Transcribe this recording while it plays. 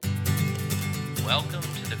Welcome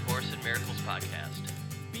to the Course in Miracles podcast.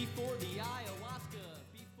 Before the ayahuasca,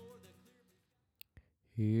 before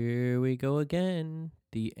the Here we go again.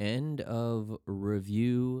 The end of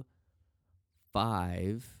Review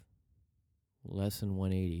 5, Lesson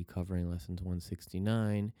 180, covering Lessons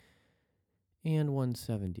 169 and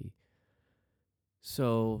 170.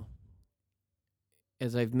 So,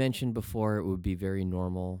 as I've mentioned before, it would be very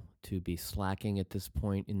normal to be slacking at this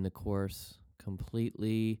point in the course.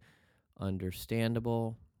 Completely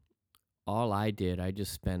understandable. All I did, I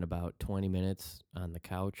just spent about 20 minutes on the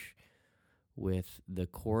couch with the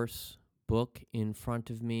course book in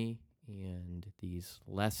front of me and these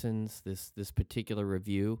lessons, this particular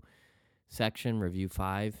review section, Review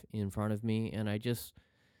 5, in front of me, and I just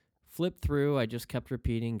flipped through. I just kept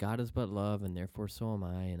repeating, God is but love, and therefore so am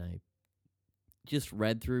I, and I just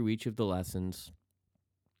read through each of the lessons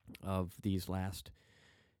of these last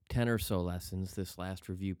 10 or so lessons, this last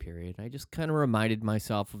review period. I just kind of reminded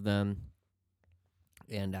myself of them,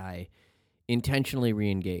 and I intentionally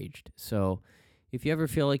re-engaged. So if you ever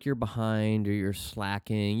feel like you're behind or you're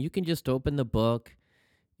slacking, you can just open the book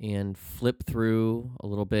and flip through a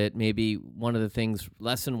little bit. Maybe one of the things,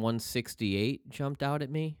 Lesson 168 jumped out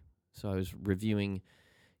at me. So I was reviewing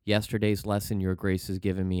yesterday's lesson, Your Grace Has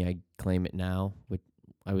Given Me, I Claim It Now.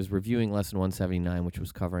 I was reviewing Lesson 179, which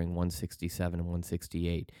was covering 167 and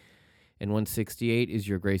 168. And 168 is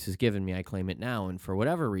Your Grace Has Given Me, I Claim It Now. And for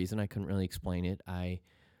whatever reason, I couldn't really explain it.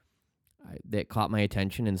 That caught my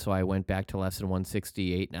attention, and so I went back to Lesson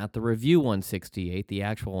 168, not the review 168, the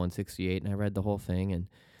actual 168, and I read the whole thing, and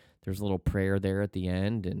there's a little prayer there at the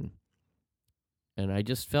end, and I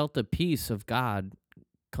just felt the peace of God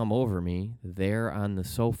come over me there on the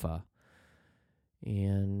sofa,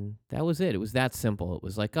 and that was it. It was that simple. It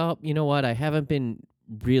was like, oh, you know what? I haven't been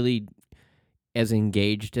really as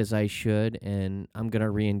engaged as I should, and I'm going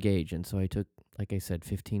to re-engage, and so I took, like I said,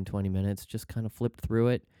 15, 20 minutes, just kind of flipped through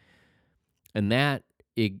it. And that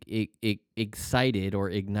excited or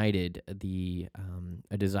ignited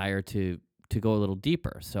a desire to go a little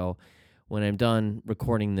deeper. So when I'm done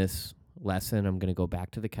recording this lesson, I'm going to go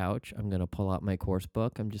back to the couch. I'm going to pull out my course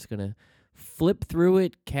book. I'm just going to flip through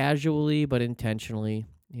it casually but intentionally,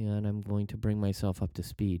 and I'm going to bring myself up to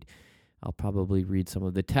speed. I'll probably read some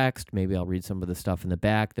of the text. Maybe I'll read some of the stuff in the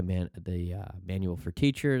back, the manual for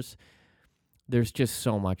teachers. There's just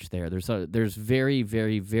so much there. There's very,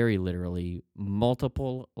 very, very literally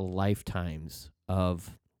multiple lifetimes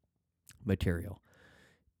of material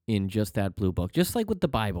in just that blue book. Just like with the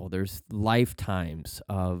Bible, there's lifetimes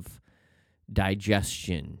of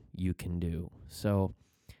digestion you can do. So,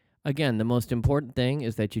 again, the most important thing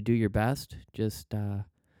is that you do your best. Just,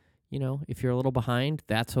 if you're a little behind,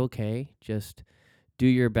 that's okay. Just do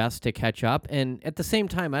your best to catch up. And at the same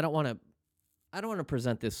time, I don't want to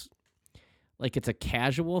present this like it's a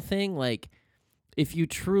casual thing. Like, if you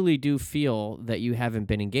truly do feel that you haven't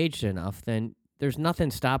been engaged enough, then there's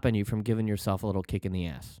nothing stopping you from giving yourself a little kick in the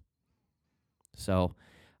ass. So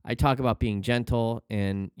I talk about being gentle,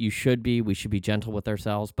 and we should be gentle with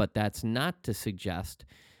ourselves, but that's not to suggest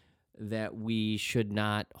that we should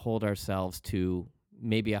not hold ourselves to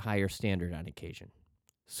maybe a higher standard on occasion.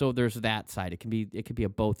 So there's that side. It could be a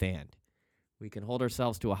both and. We can hold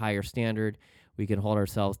ourselves to a higher standard. We can hold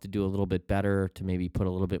ourselves to do a little bit better, to maybe put a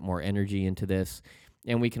little bit more energy into this.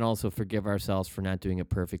 And we can also forgive ourselves for not doing it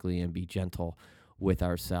perfectly and be gentle with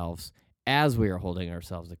ourselves as we are holding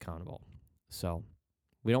ourselves accountable. So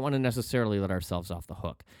we don't want to necessarily let ourselves off the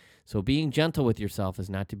hook. So being gentle with yourself is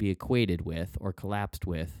not to be equated with or collapsed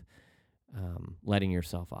with letting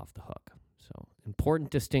yourself off the hook. So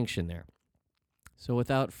important distinction there. So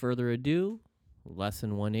without further ado,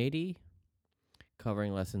 Lesson 180,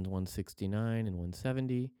 covering Lessons 169 and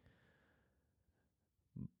 170.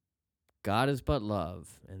 God is but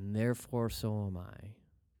love, and therefore so am I.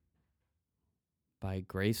 By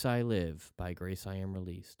grace I live, by grace I am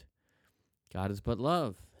released. God is but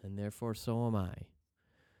love, and therefore so am I.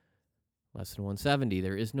 Lesson 170,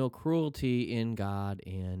 there is no cruelty in God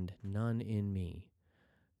and none in me.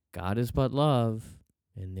 God is but love,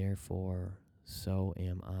 and therefore so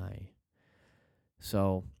am I.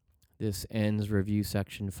 So this ends Review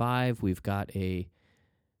Section 5. We've got a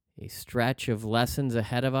stretch of lessons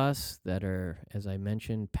ahead of us that are, as I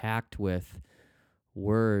mentioned, packed with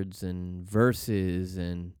words and verses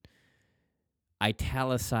and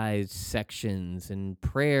italicized sections and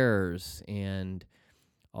prayers and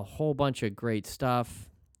a whole bunch of great stuff.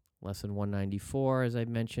 Lesson 194, as I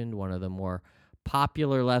mentioned, one of the more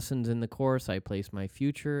popular lessons in the course. I place my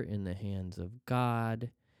future in the hands of God,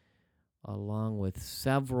 along with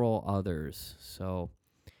several others. So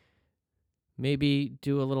maybe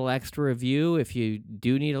do a little extra review if you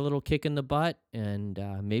do need a little kick in the butt, and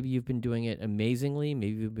maybe you've been doing it amazingly.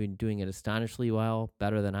 Maybe you've been doing it astonishingly well,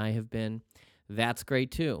 better than I have been. That's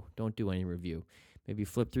great too. Don't do any review. Maybe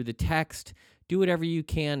flip through the text. Do whatever you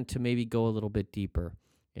can to maybe go a little bit deeper.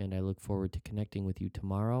 And I look forward to connecting with you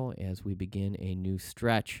tomorrow as we begin a new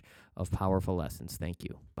stretch of powerful lessons. Thank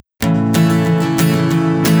you. Bye.